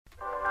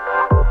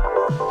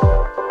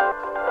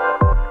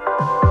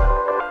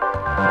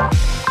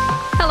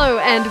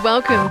and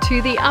welcome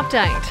to The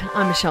Update.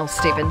 I'm Michelle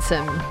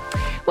Stevenson.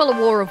 Well, a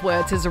war of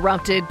words has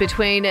erupted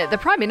between the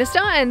Prime Minister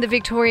and the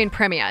Victorian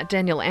Premier,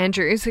 Daniel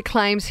Andrews, who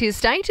claims his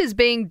state is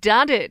being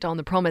dudded on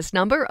the promised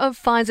number of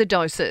Pfizer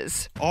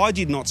doses. I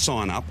did not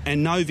sign up,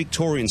 and no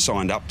Victorian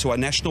signed up to a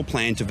national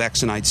plan to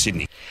vaccinate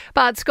Sydney.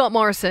 But Scott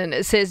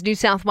Morrison says New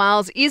South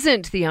Wales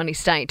isn't the only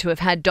state to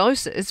have had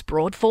doses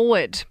brought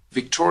forward.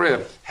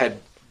 Victoria had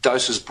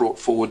doses brought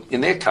forward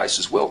in their case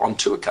as well on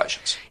 2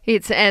 occasions.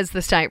 It's as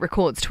the state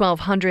records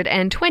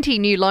 1,220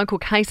 new local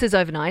cases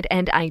overnight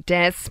and 8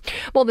 deaths.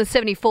 More than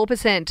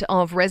 74%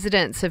 of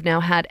residents have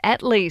now had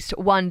at least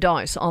one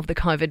dose of the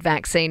COVID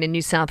vaccine in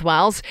New South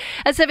Wales.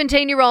 A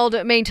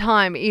 17-year-old,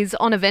 meantime, is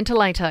on a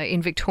ventilator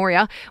in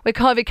Victoria, where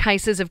COVID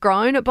cases have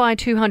grown by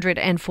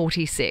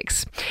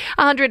 246.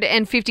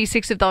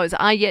 156 of those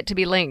are yet to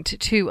be linked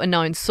to a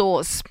known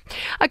source.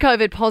 A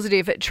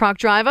COVID-positive truck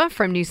driver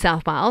from New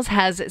South Wales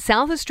has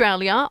South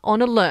Australia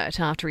on alert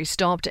after he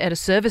stopped at a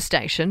service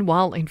station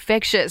while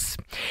infectious.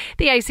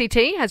 The ACT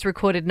has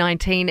recorded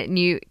 19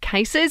 new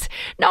cases.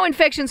 No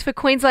infections for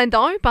Queensland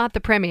though, but the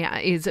Premier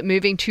is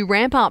moving to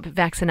ramp up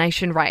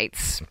vaccination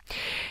rates.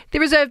 The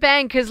Reserve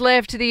Bank has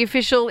left the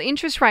official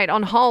interest rate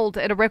on hold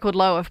at a record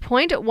low of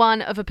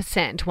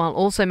 0.1%, while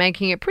also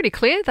making it pretty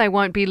clear they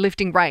won't be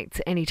lifting rates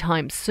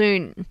anytime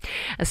soon.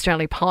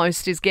 Australia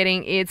Post is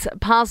getting its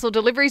parcel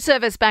delivery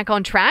service back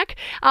on track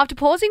after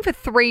pausing for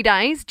 3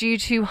 days due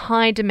to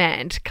high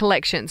demand.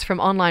 Collections from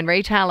online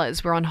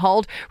retailers were on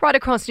hold right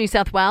across New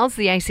South Wales,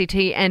 the ACT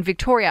and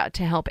Victoria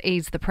to help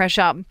ease the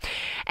pressure.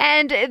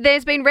 And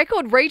there's been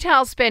record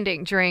retail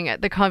spending during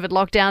the COVID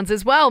lockdowns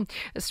as well.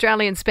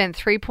 Australians spent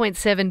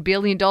 $3.7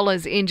 billion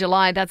in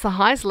July. That's the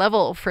highest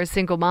level for a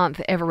single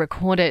month ever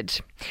recorded.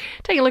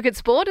 Taking a look at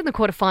sport, in the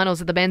quarterfinals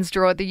of the men's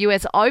draw at the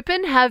US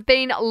Open have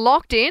been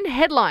locked in,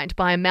 headlined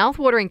by a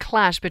mouthwatering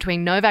clash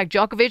between Novak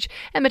Djokovic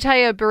and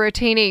Matteo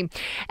Berrettini.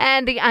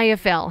 And the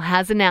AFL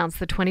has announced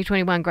the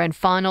 2021 Grand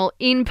Final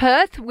in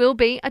Perth will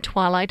be a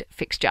twilight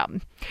fixture.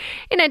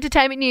 In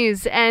entertainment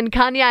news, and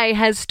Kanye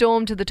has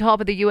stormed to the top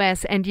of the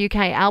US and UK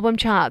album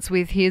charts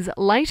with his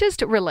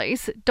latest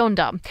release,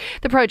 Donda.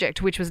 The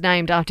project, which was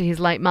named after his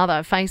late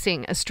mother,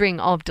 facing a string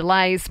of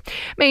delays.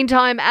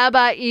 Meantime,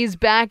 ABBA is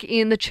back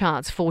in the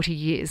charts 40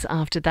 years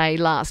after they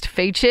last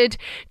featured.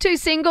 2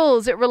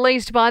 singles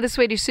released by the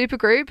Swedish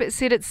supergroup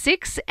sit at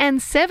 6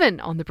 and 7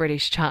 on the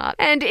British chart.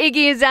 And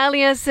Iggy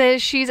Azalea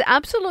says she's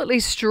absolutely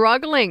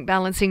struggling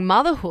balancing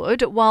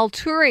motherhood while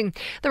touring.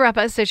 The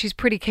rapper says she's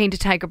pretty keen to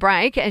take a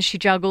break as she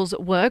juggles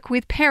work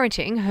with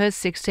parenting her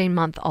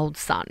 16-month-old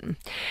son.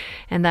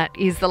 And that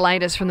is the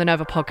latest from the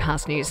Nova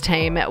Podcast News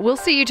team. We'll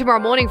see you tomorrow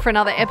morning for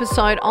another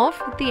episode of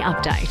The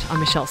Update. I'm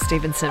Michelle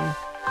Stevenson.